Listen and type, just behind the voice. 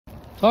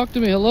Talk to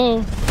me,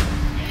 hello. Stay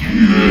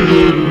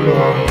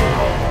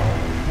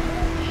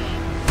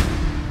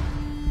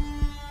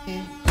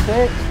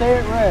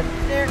at red.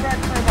 Stay at red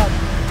for about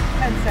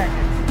 10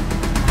 seconds.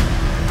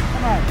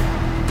 Come on.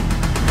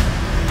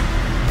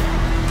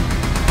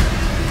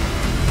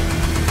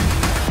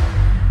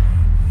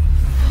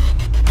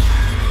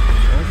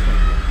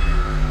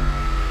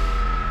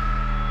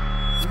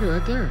 Look at it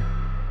right there.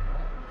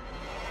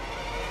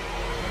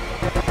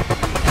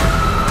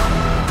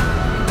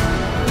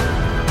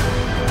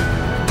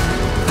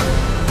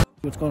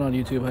 What's going on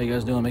YouTube? How you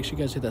guys doing? Make sure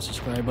you guys hit that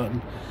subscribe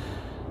button,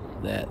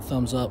 that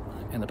thumbs up,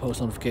 and the post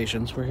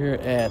notifications. We're here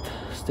at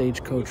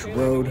Stagecoach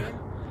Road.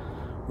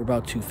 We're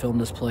about to film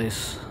this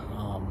place.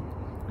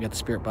 We got the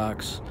spirit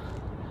box,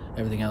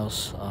 everything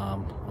else.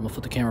 I'm gonna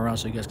flip the camera around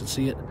so you guys can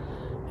see it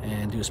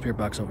and do a spirit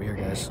box over here,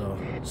 guys. So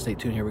stay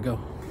tuned. Here we go.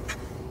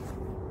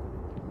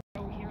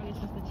 Over here, this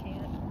is the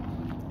chant.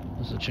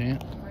 This is a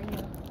chant. Right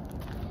here.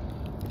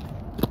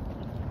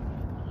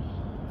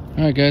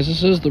 Alright guys,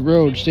 this is the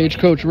road,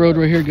 Stagecoach Road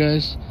right here,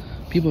 guys.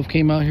 People have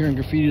came out here and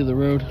graffitied the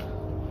road.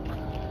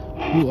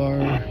 Who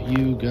are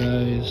you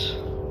guys?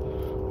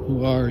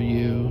 Who are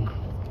you?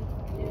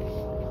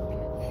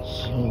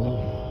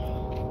 So...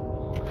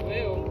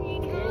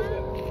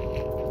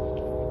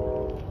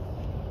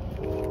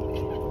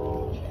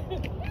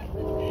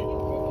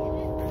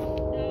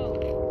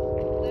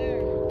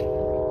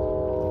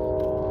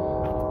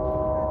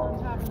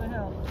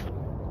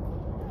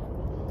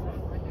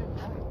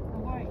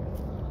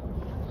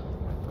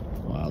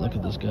 Wow, look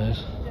at this,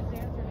 guys.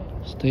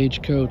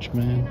 Stagecoach,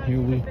 man. Here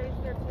we...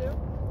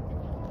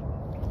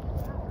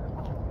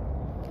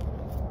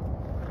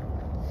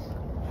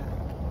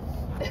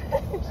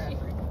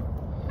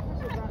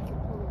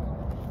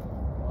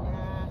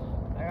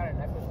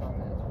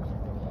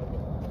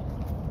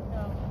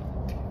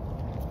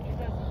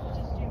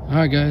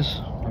 Alright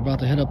guys, we're about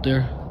to head up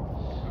there.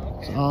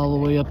 It's all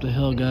the way up the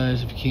hill,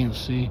 guys, if you can't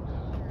see.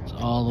 It's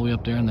all the way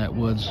up there in that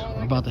woods.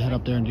 We're about to head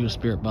up there and do a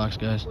spirit box,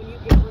 guys.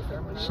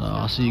 So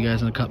I'll see you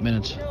guys in a couple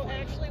minutes.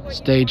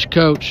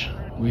 Stagecoach,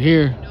 we're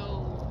here.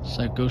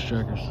 Ghost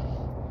Trackers.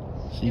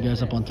 See you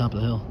guys up on top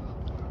of the hill.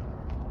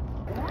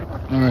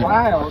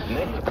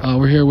 Alright,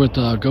 we're here with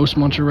Ghost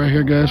Muncher right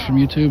here, guys, from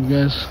YouTube,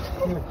 guys.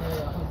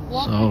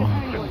 So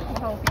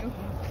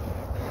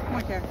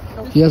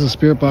he has a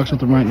spirit box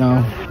with him right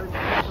now.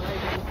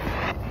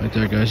 Right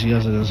there, guys. He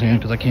has it in his hand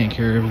because I can't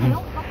carry everything.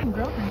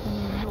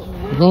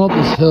 We're going up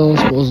this hill.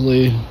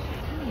 Supposedly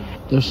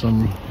there's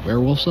some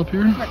werewolves up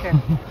here.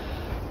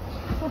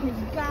 Oh my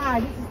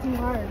god, this is too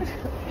hard.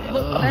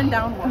 Bend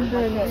downward.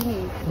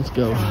 Let's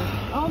go.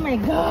 Oh my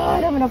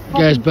god, I'm gonna fall.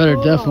 You guys better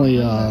definitely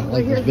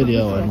like this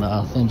video and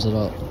thumbs it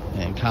up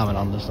and comment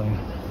on this thing.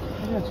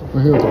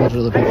 We're here with a bunch of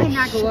other people. I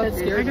cannot go up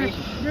there.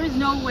 There is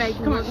no way.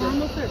 Come on, we're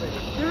almost there.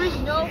 There is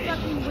no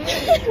fucking way.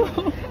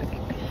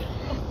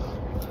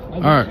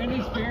 Alright.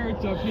 Any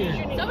spirits up here?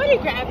 Somebody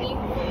grab me.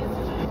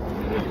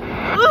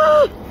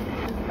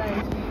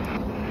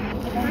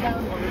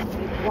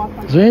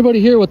 Is there anybody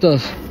here with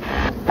us?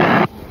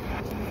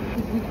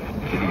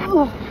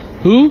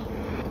 Who?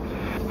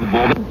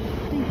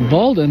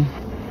 Balden?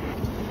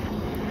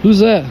 Who's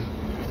that?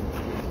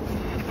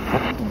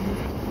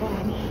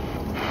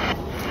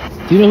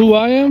 Do you know who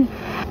I am?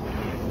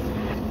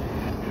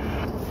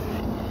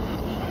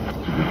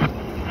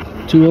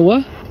 To a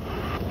what?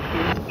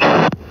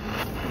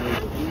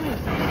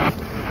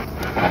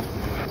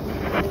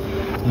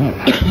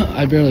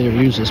 I barely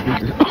ever use this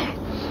speaker.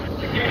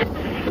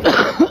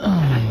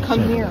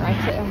 Come here. I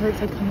heard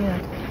say come here.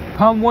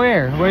 Come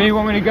where? Where do you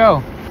want me to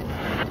go?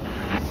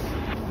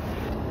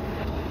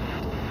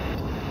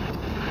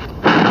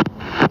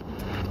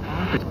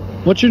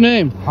 What's your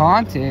name?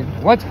 Haunted?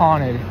 What's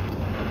haunted?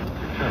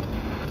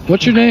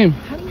 What's your name?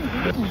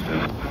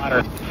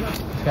 Potter.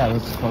 This guy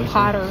looks closer.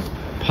 Potter.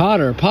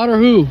 Potter. Potter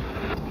who? I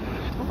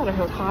thought I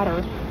heard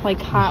hotter.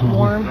 Like hot,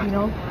 warm, you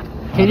know?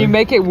 Can you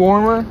make it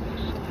warmer?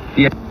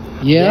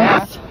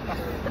 Yeah?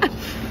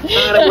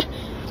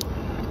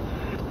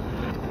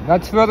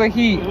 Let's feel the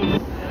heat.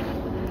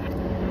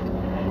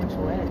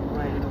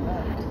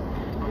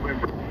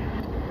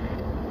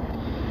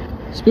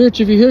 Spirits,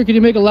 if you're here, can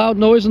you make a loud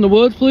noise in the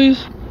woods,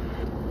 please?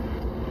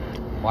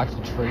 Watch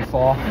the tree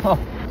fall.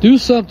 Do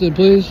something,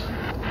 please.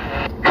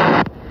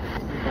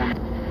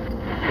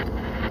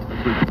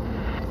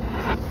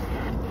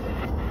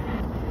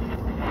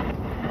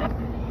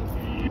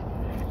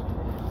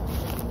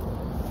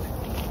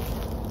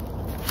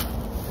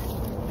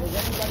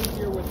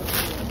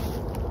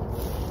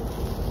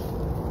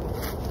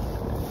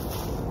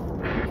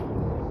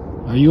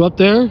 Are you up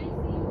there?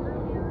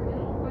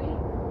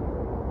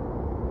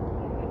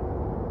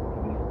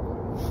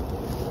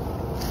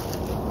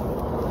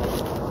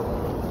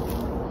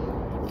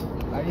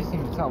 I just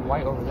seem to tell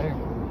white over there.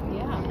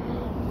 Yeah.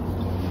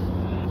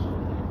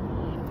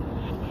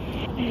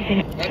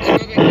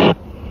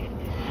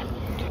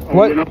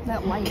 What?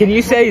 Can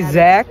you say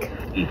Zach?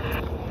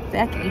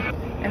 Zachy.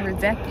 I heard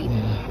Zachy.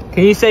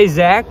 Can you say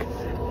Zach?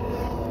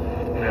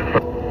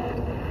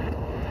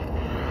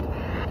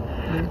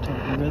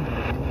 I'm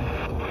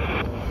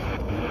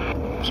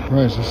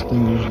surprised this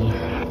thing usually.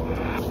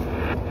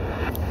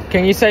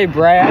 Can you say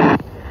Brad?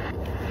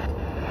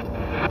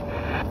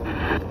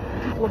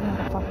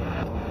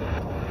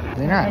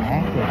 They're not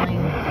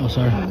active. Oh,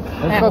 sorry.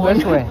 Let's go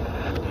this way.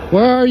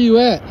 Where are you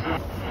at?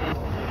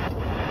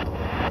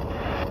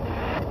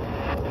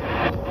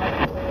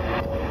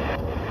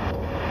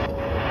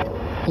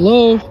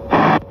 Hello?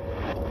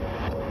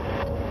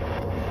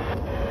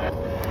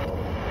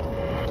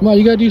 Come on,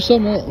 you gotta do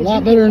something a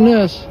lot better than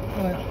this.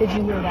 Did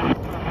you hear that?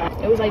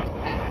 It was like.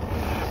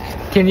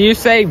 Can you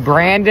say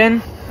Brandon?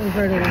 It was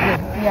right over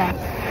here.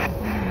 Yeah.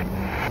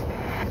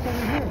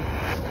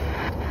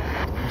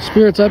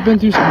 Spirits, I've been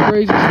through some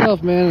crazy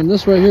stuff, man, and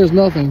this right here is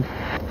nothing.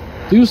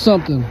 Do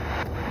something. No,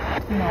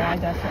 I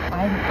definitely.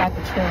 I got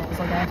the chills.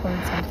 Like I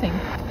heard something.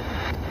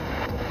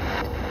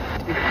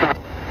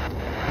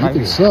 You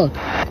could suck.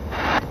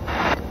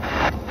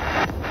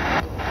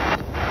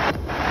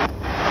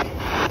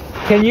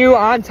 Can you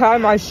untie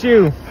my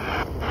shoe?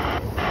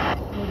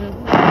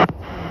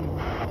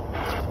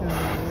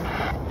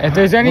 If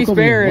there's any Walk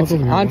over here, spirits, walk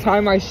over here. untie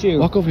my shoe.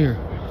 Walk over here.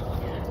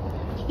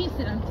 He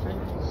said untie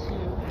my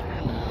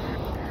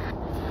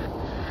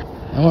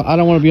shoe. I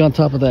don't want to be on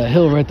top of that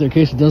hill right there in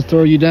case it does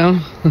throw you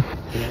down.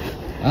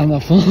 I'm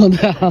not falling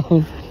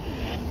down.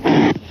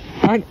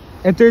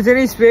 If there's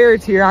any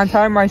spirits here,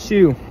 untie my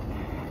shoe.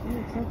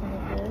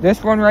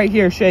 This one right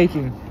here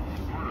shaking.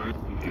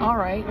 All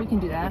right, we can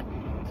do that.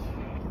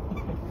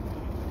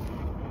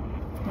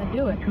 Let's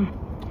do it.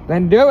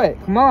 Then do it.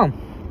 Come on.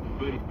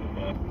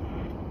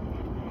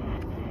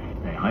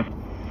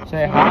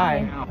 Say hi.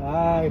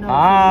 Hi.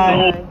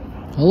 Hi.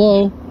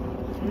 Hello.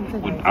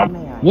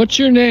 What's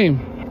your name?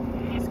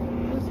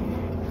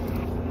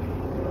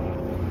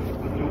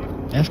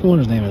 Ask him what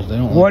his name is. They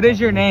don't. What is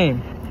your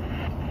name?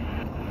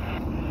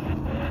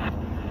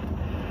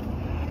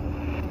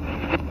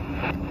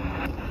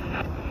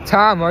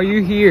 Tom, are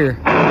you here?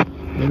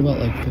 Wait about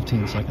like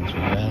 15 seconds for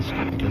you to ask,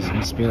 because in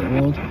the spirit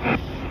world,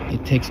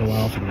 it takes a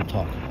while for them to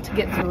talk. To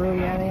get through,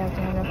 yeah, they have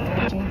to have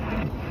enough energy.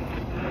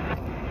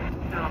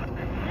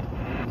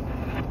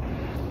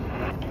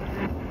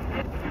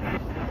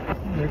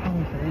 They're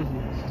coming crazy.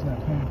 This is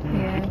not coming through.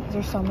 Yeah, because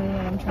there's so many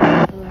that I'm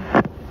trying to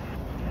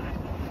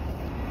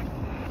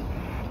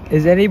do.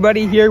 Is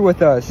anybody here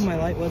with us? My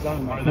light was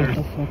on my phone. What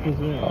the fuck was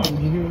that? Did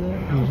you hear that?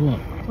 Who's what?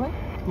 What?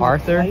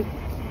 Arthur? Light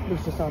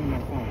was just on my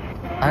phone.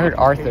 I heard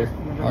Arthur.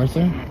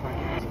 Arthur?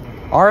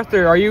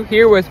 Arthur, are you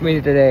here with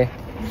me today?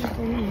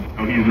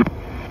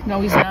 No,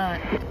 he's not.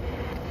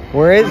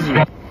 Where is he?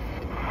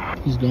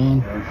 He's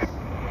gone.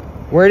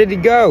 Where did he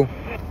go?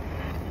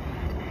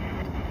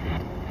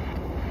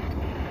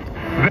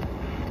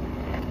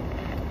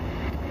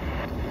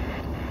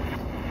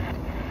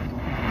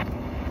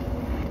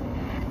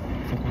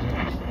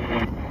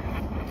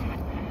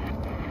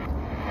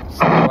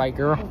 Some white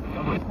girl.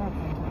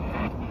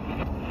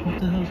 What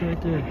the hell's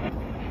right there?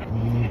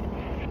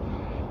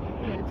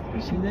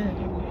 You see that?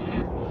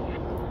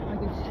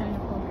 Like it's trying to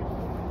focus.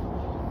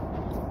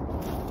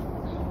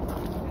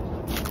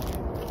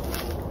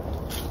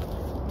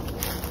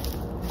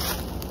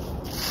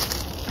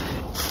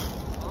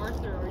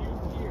 Arthur, are you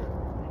here?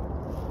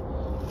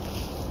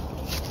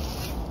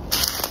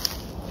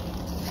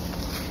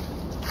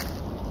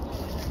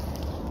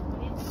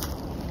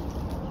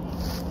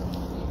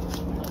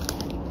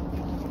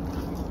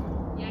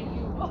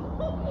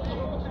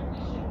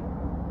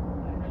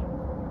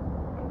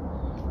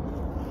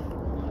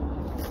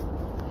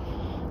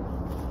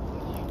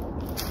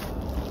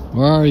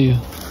 Where are you?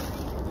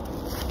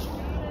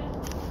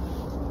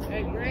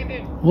 Hey,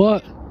 Brandon,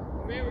 What?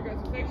 come here, we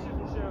got some pictures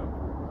to show.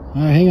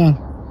 Alright, hang on.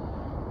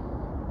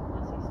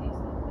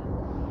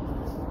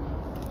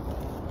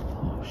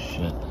 Oh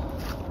shit.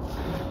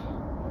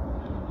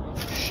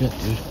 Shit,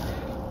 dude.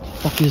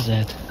 Fuck is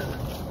that?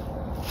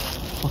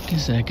 Fuck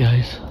is that,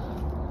 guys?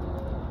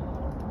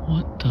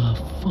 What the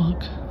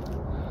fuck?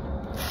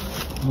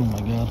 Oh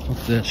my god, fuck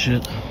that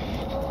shit.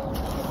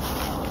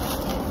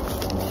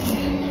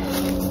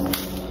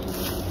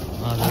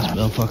 Ah, this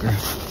motherfucker.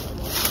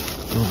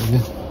 Over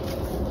here.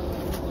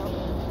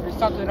 There's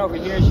something over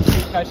here you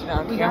keep touching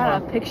on We camera.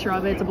 got a picture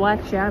of it. It's a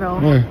black shadow.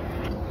 Where?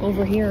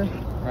 Over here.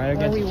 Right Where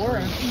against we the were.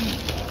 tree.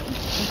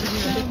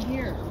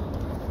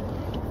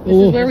 This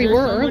is where we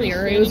were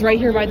earlier. It was right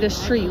here by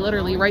this tree.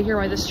 Literally, right here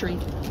by this tree.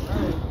 Going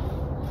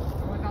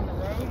on the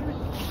road?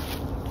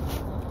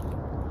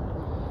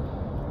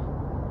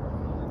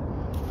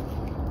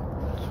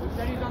 Who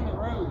said he's on the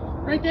road?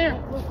 Right there.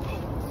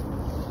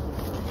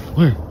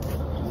 Where?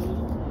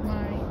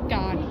 My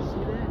God.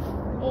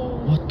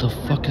 What the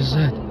fuck is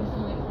that?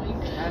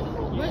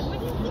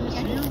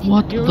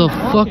 What the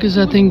fuck is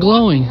that thing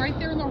glowing? Right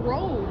there in the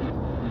road.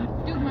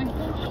 Dude, my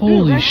whole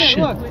Holy right there, shit.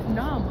 look. went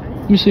numb.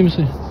 Let me see, let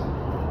me see.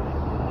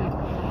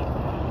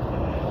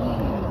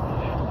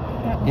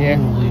 Yeah.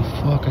 Holy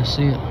fuck, I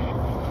see it.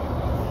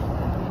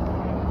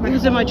 It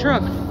was in my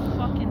truck.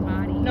 Fucking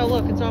body. No,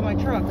 look, it's on my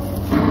truck.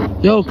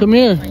 Yo, come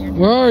here.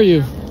 Where are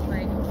you?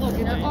 Look,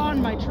 it's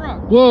on my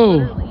truck. Whoa.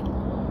 Literally.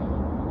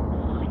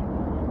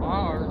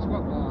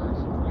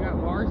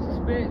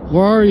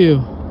 Where are you?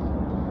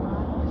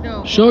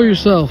 No. Show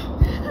yourself. That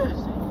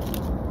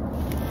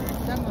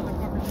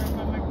motherfucker's right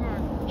by my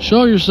car.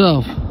 Show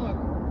yourself. Look.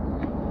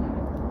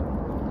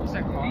 Is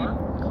that car?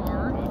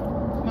 Car?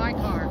 My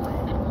car.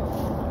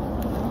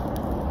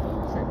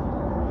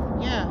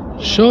 Yeah.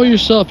 Show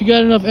yourself. You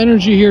got enough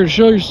energy here to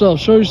show yourself.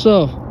 Show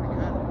yourself.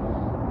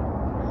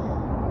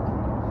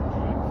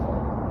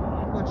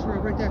 Watch the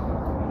road right there.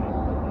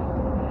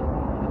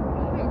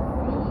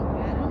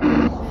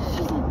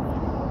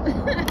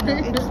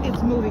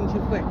 It's moving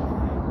too quick.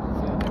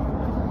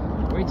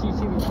 Wait till you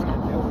see me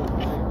trying to deal with the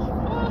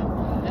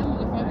That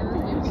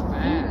motherfucker is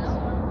fast.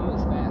 He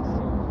was fast.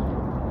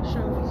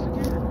 Show us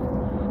again.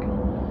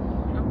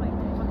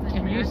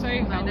 Can you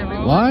say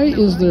hello? Why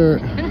is there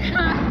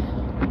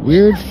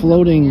weird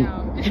floating?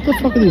 What the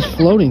fuck are these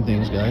floating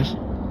things, guys?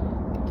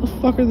 What the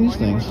fuck are these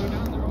things?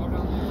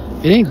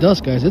 It ain't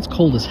dusk, guys. It's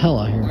cold as hell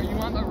out Are here. you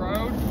on the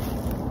road?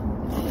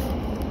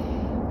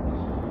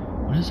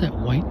 What is that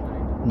white?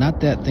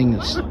 Not that thing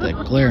that's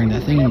that glaring.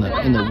 That thing in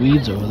the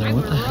weeds over there.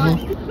 What the hell?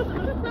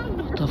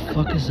 What the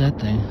fuck is that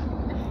thing?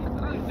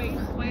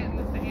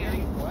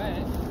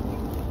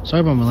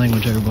 Sorry about my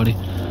language, everybody.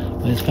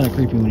 But it's kind of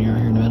creepy when you're out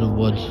here in the middle of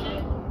the woods.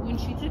 When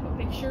she took a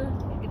picture,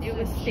 it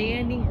was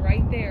standing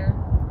right there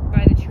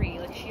by the tree.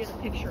 Like she has a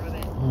picture of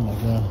it. Oh my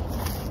god.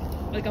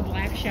 Like a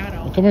black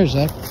shadow. Well, come here,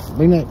 Zach.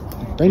 Bring that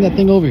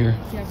thing over here.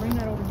 Yeah, bring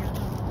that over here.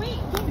 Wait,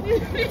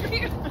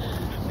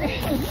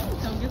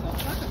 don't give a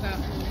fuck about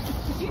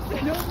her. She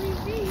said over your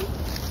feet.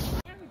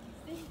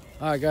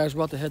 Alright guys,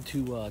 we're about to head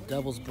to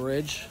Devil's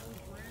Bridge,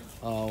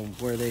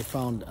 where they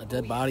found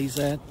dead bodies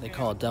at. They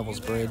call it Devil's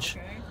Bridge.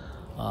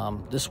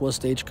 This was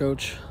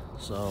Stagecoach,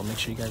 so make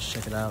sure you guys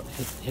check it out.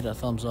 Hit a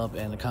thumbs up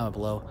and a comment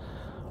below.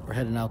 We're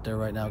heading out there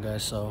right now,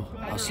 guys, so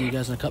I'll see you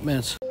guys in a couple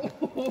minutes.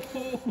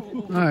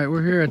 Alright,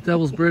 we're here at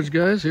Devil's Bridge,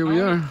 guys. Here we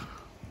are.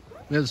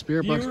 We have the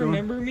spirit box going. Do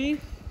you remember me?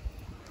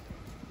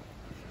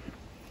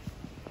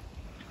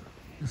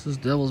 This is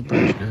Devil's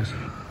Bridge, guys.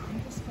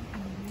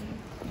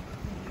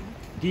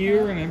 Do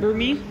you remember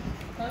me?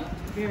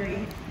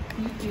 Very.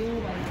 You feel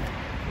like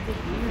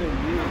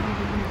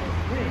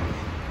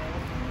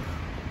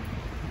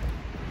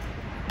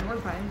we're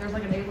fine. There's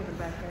like a neighborhood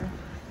back there.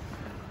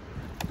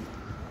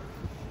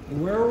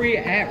 Where are we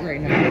at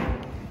right now?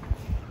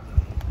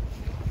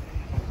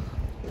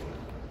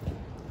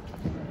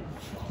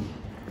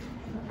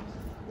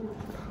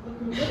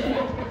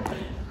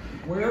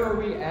 Where are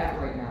we at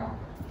right now?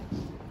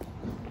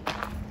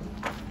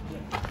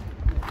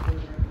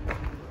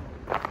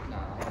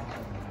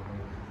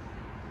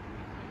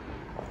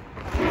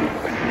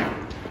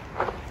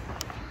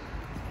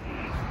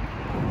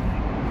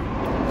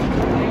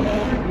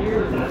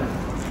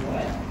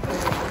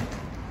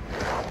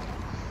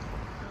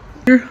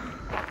 Here.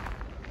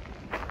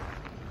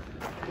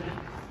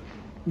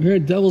 We're here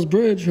at Devil's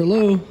Bridge.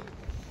 Hello.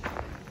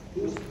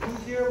 Who's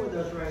here with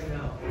us right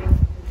now?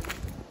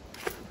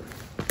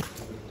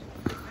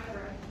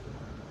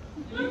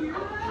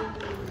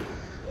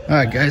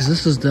 Alright guys,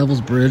 this is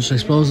Devil's Bridge. They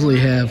supposedly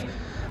have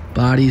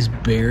bodies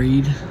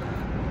buried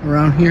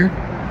around here.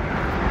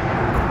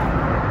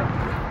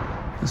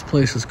 This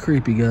place is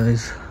creepy,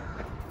 guys.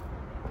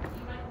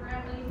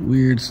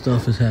 Weird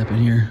stuff is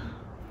happening here.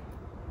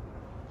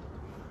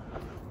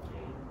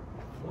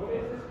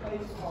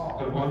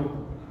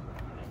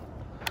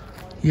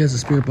 He has a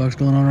spirit box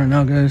going on right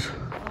now, guys.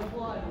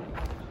 What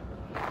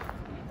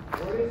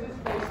is this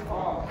place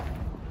called?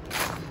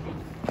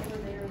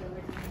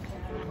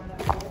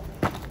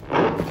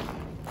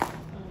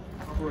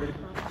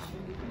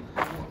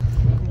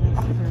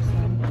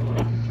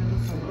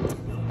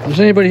 If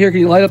there's anybody here, can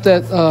you light up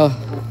that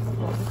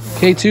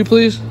K2,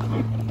 please?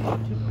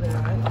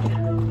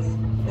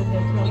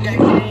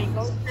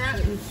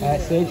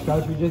 At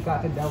Stagecoach, we just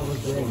got to Devil's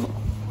Bridge.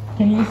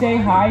 Can you say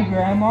hi,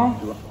 Grandma?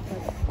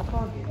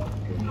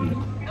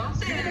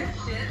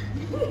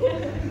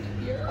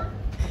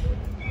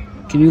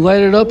 Can you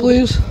light it up,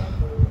 please?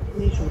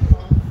 If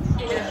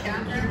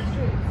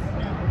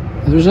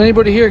there's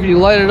anybody here, can you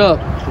light it up?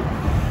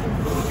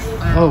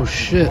 Oh,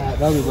 shit.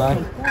 Love you, bud.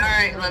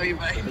 Alright, love you,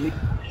 bye.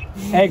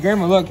 Hey,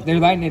 Grandma, look, they're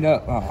lighting it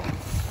up. Oh.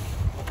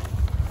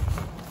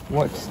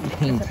 What's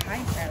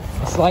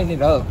it's lighting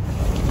it up.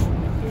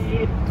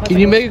 Can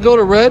you make it go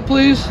to red,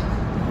 please?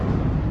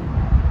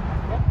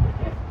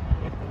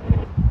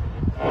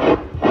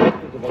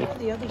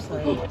 The other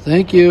side.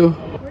 Thank you.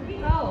 Where'd he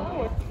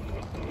go?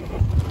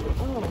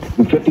 Oh.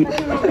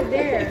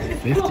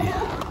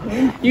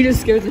 50. You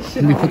just scared the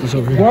shit Let me put this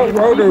over here. What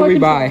road are we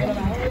by?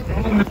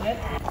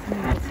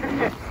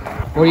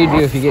 What do you do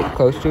if you get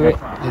close to it?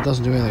 It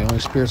doesn't do anything. Only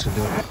spirits can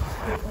do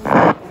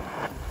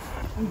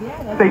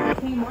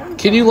it.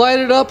 Can you light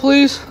it up,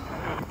 please?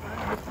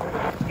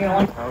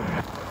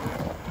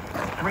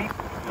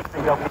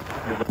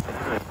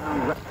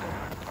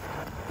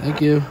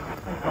 Thank you.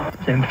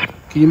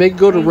 Can you make it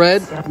go to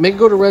red? Make it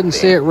go to red and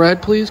stay at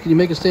red, please. Can you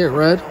make it stay at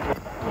red?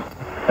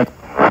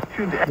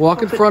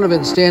 Walk in front of it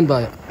and stand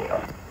by it.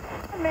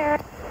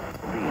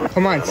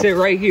 Come on, sit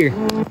right here.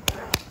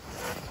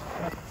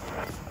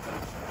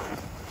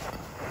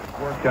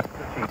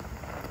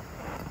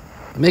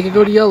 Make it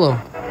go to yellow.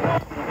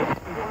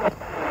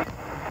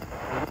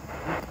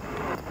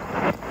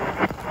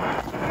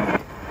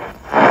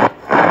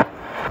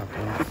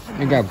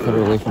 You gotta put it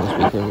away from the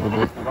speaker a little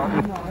bit.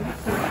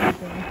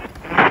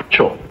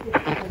 Joel.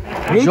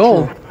 Let's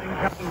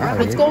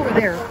go over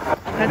there.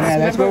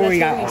 That's where we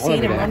got all of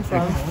seen him it. run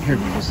from. Here,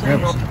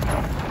 grab us.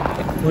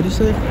 What do you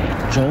say?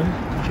 Joel?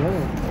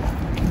 Joel.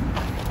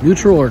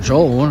 Neutral or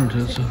Joel, one or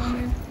two. So.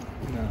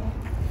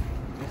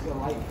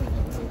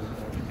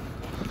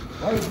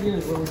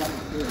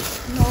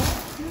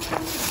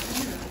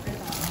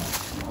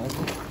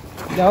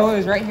 No, it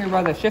was right here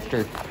by the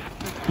shifter.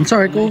 It's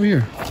alright, go over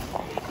here.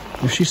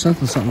 If she's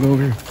sensing something, go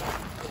over here.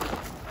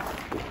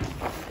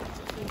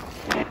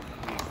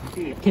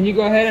 Can you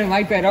go ahead and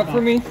light that up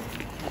for me?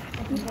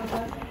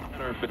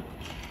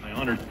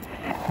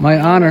 My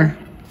honor.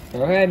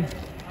 Go ahead.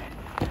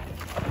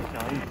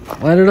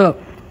 Light it up.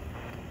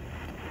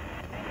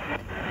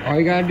 All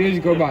you gotta do is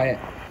go by it.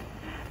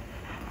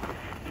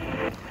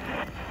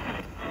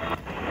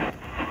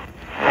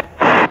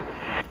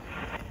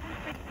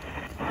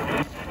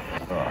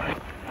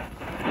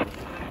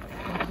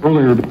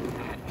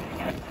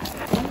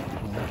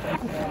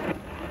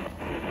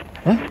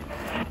 What?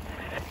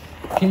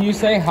 Can you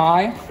say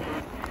hi?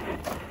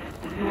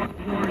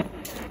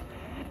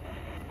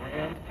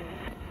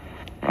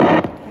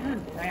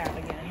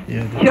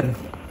 Yeah, good too.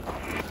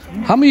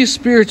 How many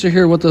spirits are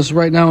here with us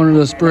right now under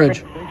this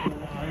bridge?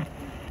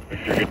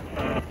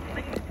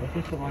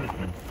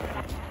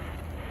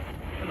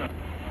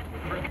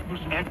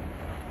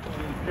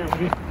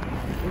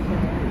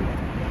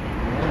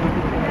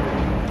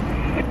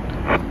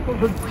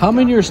 How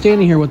many are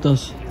standing here with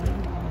us?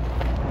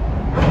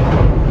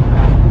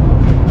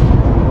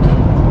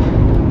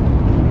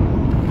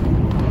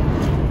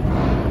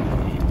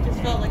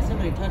 Just felt like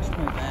somebody touched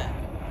my back.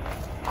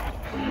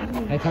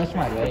 They touched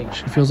my leg.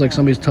 She feels like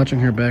somebody's touching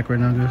her back right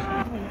now,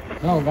 guys.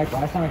 No, like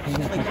last time I came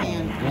in, touched my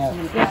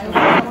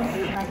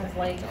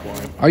leg.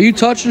 Yeah. Are you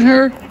touching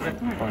her?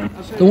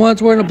 The one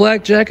that's wearing a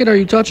black jacket, are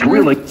you touching her?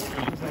 Really?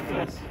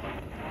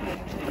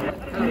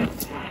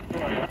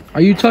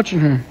 Are you touching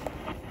her?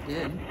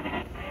 Did.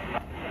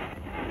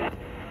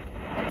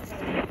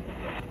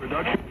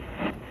 I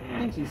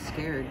think she's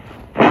scared.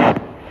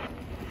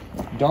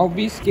 Don't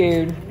be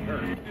scared.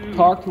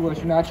 Talk to us.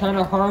 We're not trying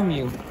to harm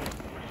you.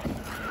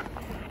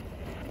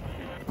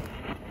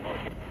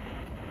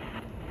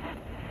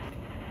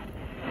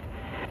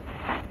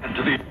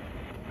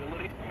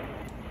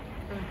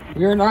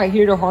 We are not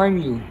here to harm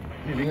you.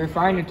 You're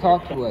fine to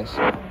talk to us.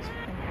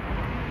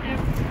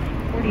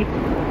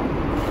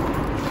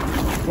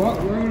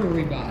 What room are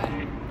we by?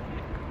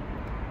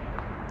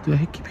 Dude,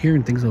 I keep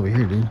hearing things over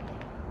here, dude.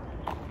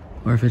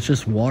 Or if it's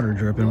just water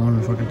dripping, one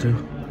of the fucking two.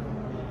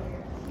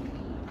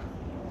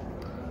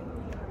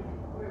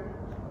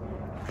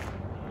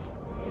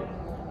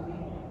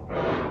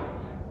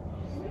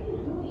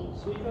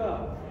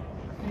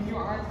 Can you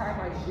untie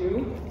my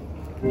shoe?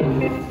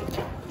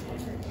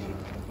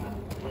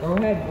 Go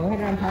ahead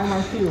and untie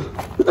my shoe.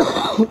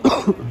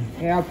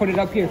 Yeah, I'll put it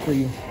up here for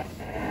you.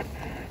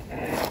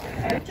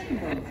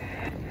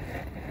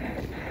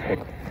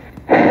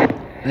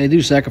 They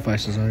do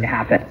sacrifices on it.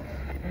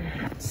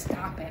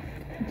 Stop it.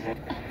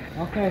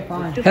 Okay,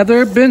 fine. Have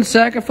there been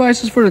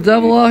sacrifices for the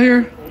devil out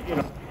here?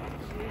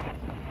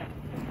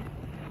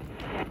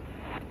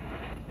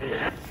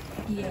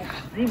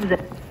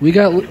 Yeah. We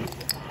got...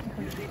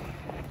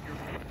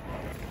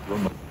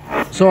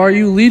 So are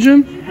you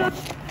Legion?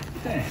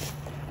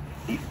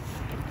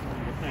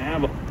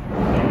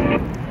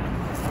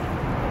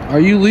 Are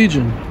you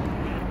Legion?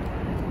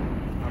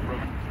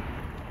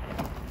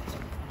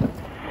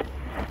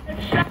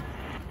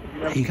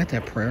 Hey, you got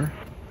that prayer?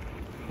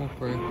 What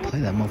prayer? Play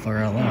that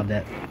motherfucker out loud.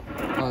 That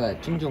Oh,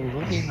 that Jing Jong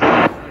Jong. it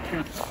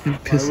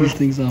pisses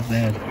things off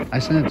bad. I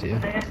sent it to you.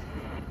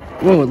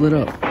 Whoa, it lit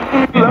up.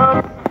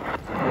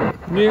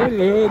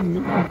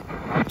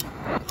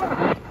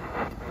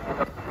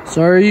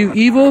 So are you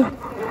evil?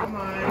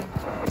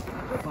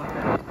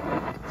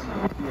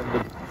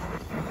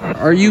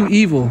 Are you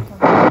evil?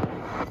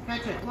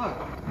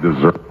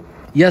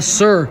 Yes,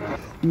 sir.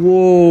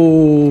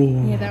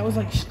 Whoa. Yeah, that was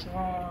like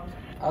strong.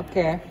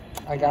 Okay,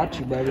 I got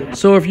you, buddy.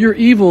 So if you're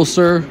evil,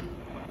 sir,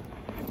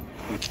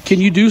 can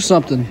you do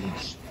something?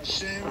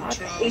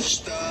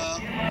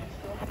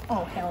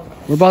 Oh, hell no.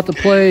 We're about to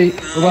play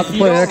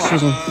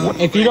Exorcism.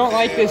 If you don't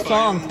like this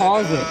song,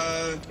 pause it.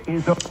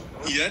 Do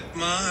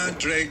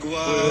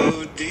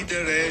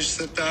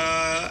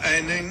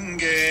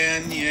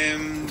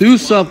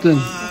something.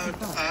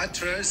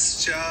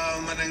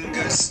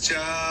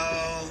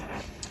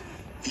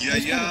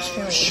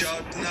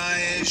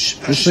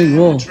 This thing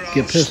will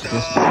get pissed at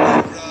this.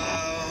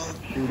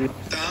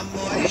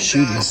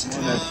 Shoot it.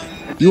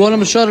 You want him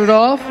to shut it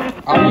off?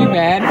 Are you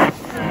mad?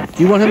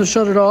 Do you want him to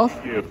shut it off?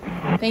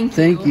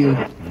 Thank you.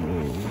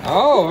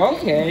 Oh,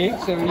 okay.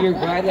 So you're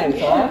glad that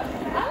it's off?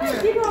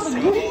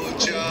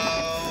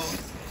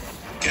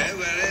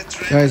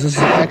 Guys, this is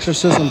an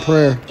exorcism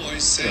prayer.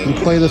 We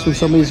play this when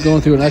somebody's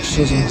going through an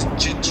exorcism.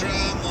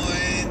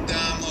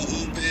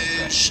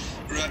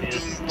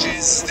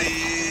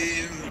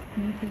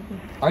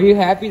 Are you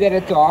happy that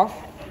it's off?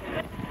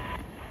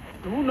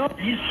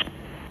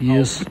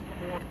 Yes.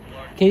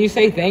 Can you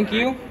say thank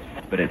you?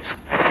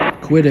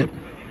 Quit it.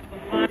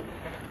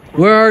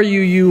 Where are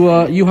you?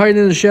 You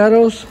hiding in the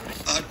shadows?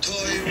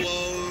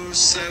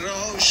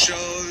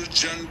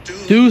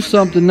 Do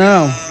something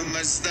now.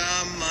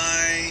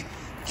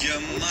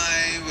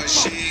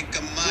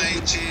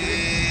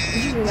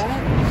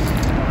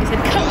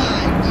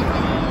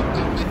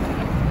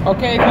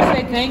 Okay, if you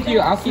say thank you,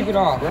 I'll keep it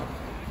off.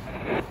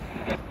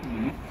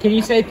 Can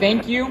you say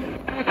thank you?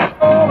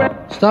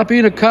 Stop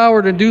being a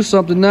coward and do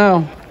something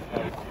now.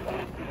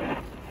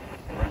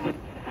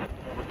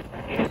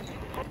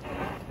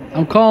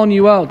 I'm calling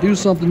you out. Do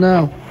something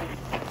now.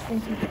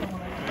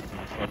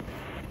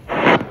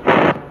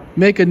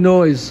 Make a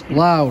noise,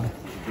 loud.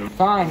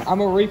 Fine, I'm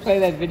gonna replay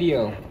that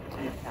video.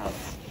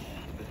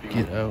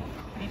 Get out.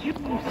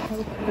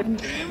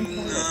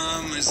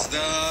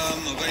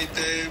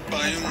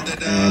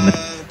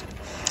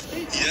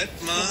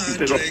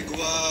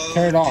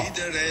 Turn it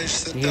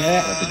off.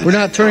 Yeah. We're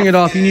not turning it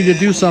off. You need to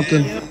do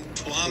something.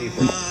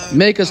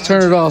 Make us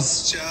turn it off.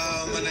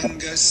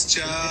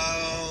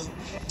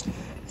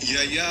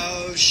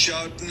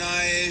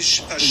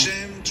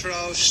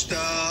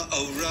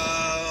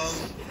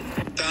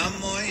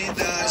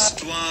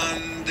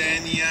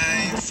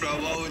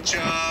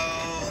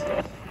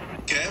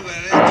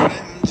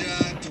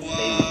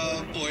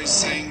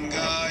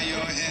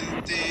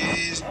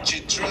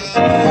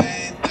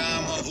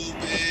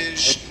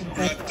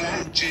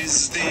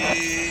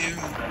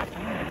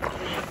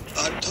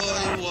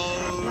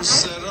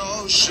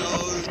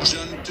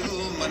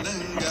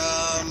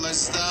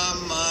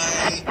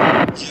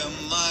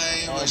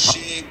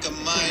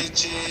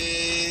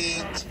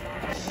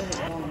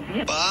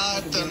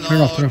 Turn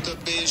it off, turn it off.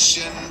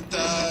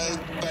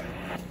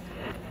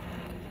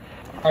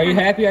 Are you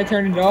happy I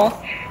turned it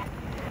off?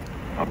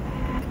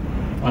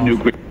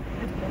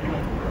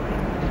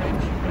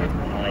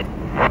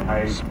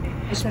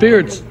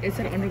 Spirits, It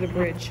said under the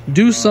bridge.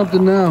 do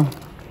something now.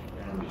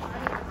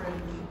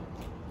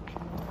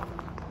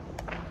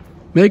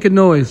 Make a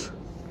noise.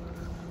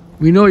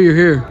 We know you're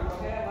here.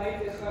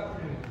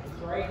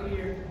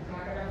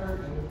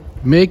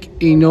 Make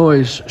a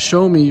noise.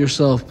 Show me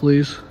yourself,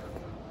 please.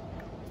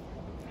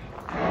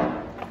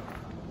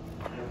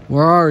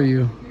 Where are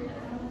you?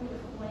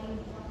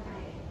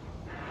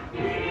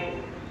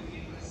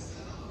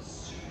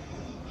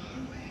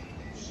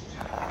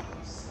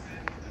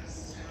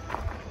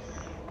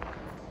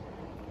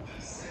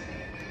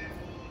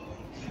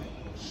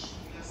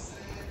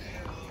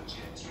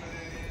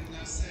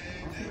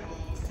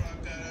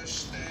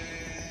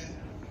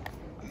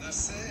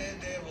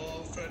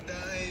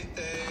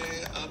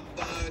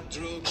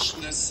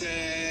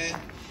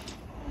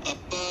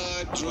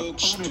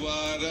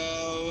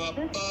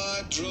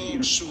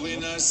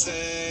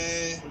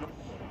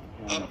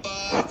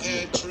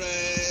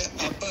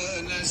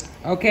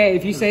 Okay,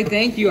 if you say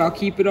thank you, I'll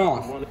keep it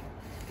off.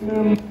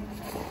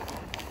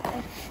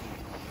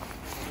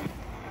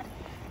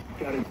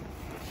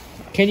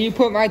 Can you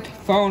put my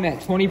phone at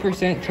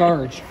 20%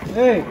 charge?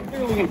 Hey!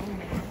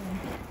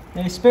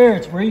 Hey,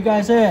 spirits, where you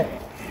guys at?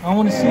 I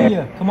want to see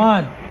you. Come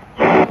on.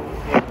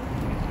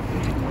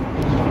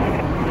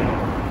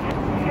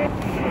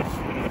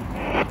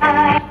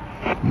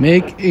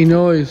 Make a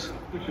noise.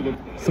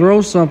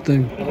 Throw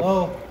something.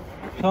 Hello?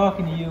 I'm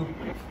talking to you.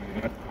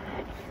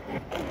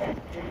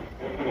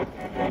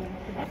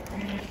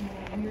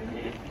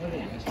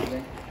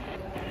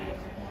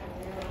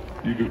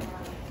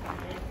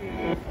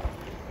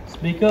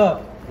 Speak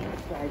up.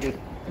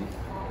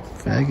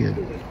 Faggot.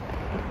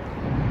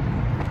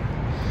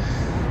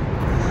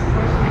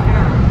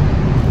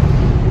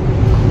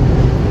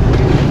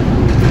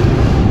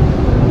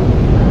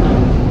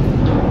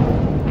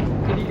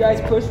 Can you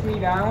guys push me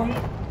down?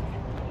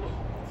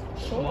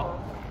 Sure.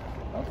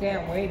 Okay,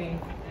 I'm waiting.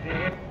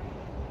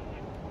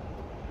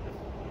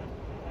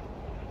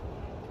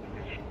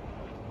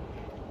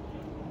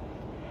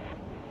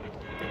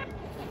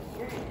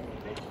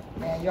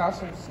 Man, y'all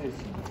some sissies.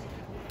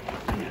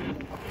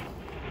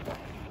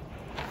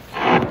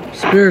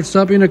 Spirit,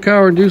 stop being a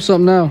coward and do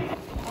something now.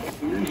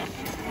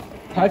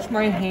 Touch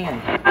my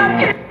hand.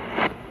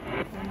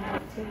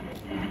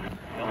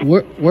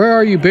 Where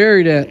are you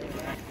buried at?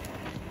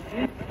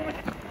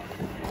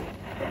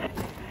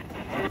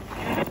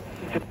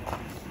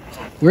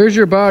 Where's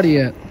your body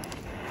at?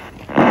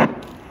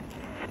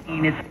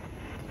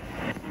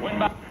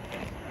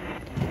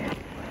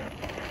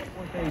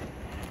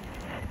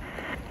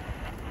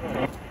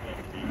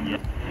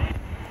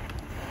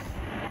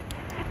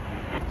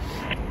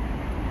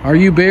 Are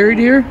you buried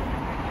here?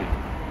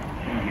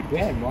 We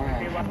had more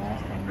action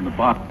last time. In the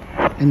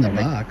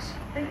box.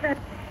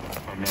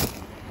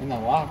 In the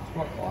box?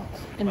 What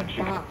box? In the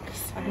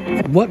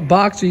box. What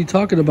box are you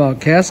talking about?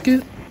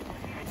 Casket?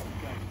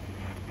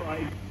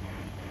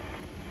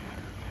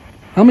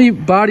 How many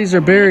bodies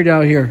are buried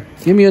out here?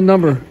 Give me a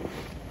number.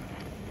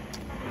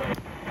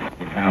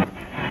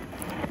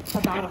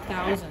 About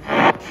 1,000.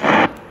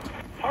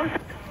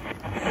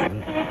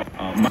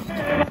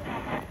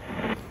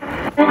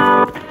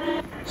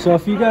 So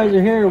if you guys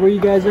are here, where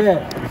you guys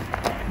at?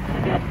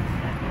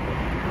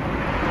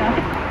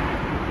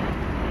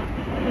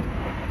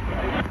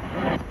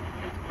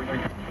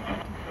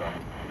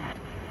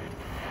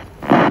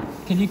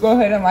 Can you go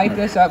ahead and light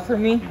this up for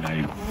me?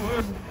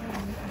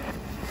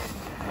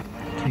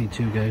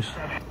 K2, guys.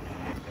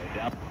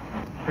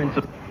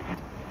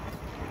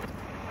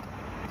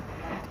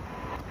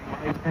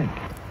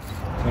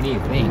 What do you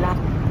think?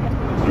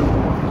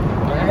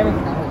 We're having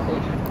a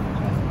conversation.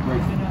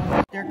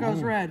 There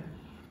goes Red.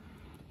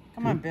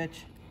 Come on,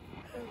 bitch.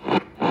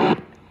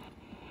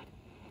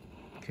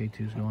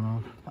 K2's going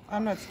off.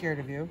 I'm not scared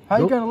of you. How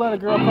you gonna let a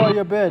girl call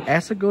you a bitch?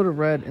 Ask to go to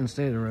red and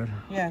stay to red.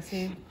 Yeah,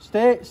 see?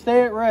 Stay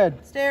at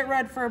red. Stay at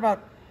Red for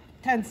about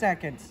 10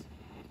 seconds.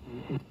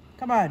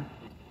 Come on.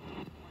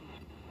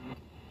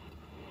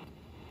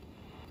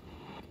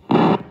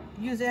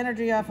 Use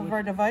energy off of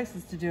our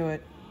devices to do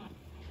it.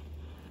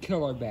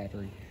 Kill our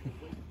battery.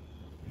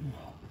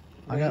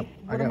 I got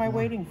What am I more.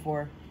 waiting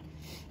for?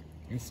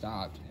 You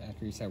stopped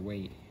after you said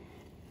wait.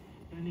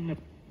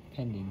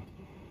 Pending.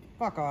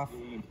 Fuck off.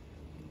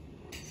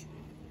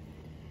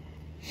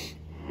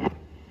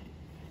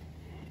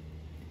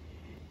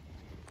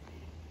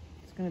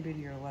 It's gonna be to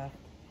your left.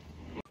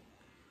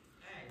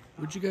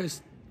 What'd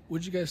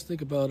you guys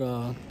think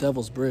about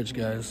Devil's Bridge,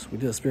 guys? We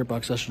did a spirit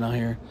box session out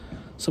here.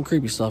 Some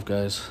creepy stuff,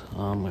 guys.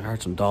 I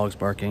heard some dogs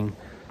barking.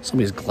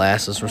 Somebody's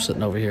glasses were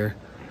sitting over here.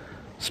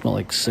 Smelled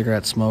like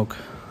cigarette smoke.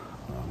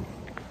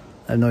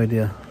 I have no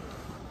idea.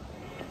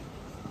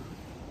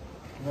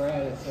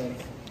 Brad, it says.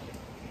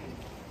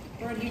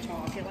 Brad, you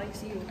talk. It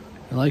likes you.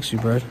 It likes you,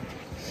 Brad.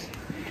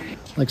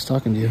 Likes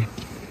talking to you.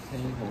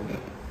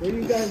 Where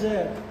you guys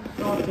at?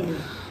 Talk to me.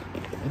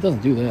 It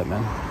doesn't do that,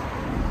 man.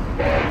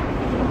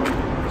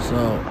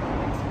 So,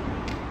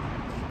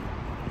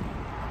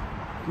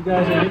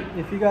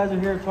 If you guys are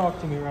here, talk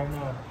to me right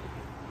now.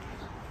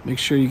 make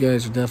sure you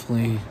guys are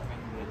definitely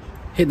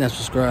hitting that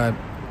subscribe,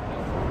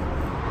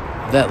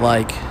 that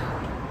like,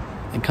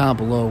 and comment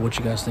below what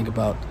you guys think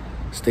about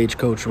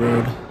Stagecoach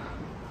Road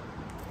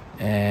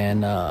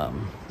and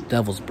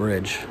Devil's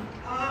Bridge.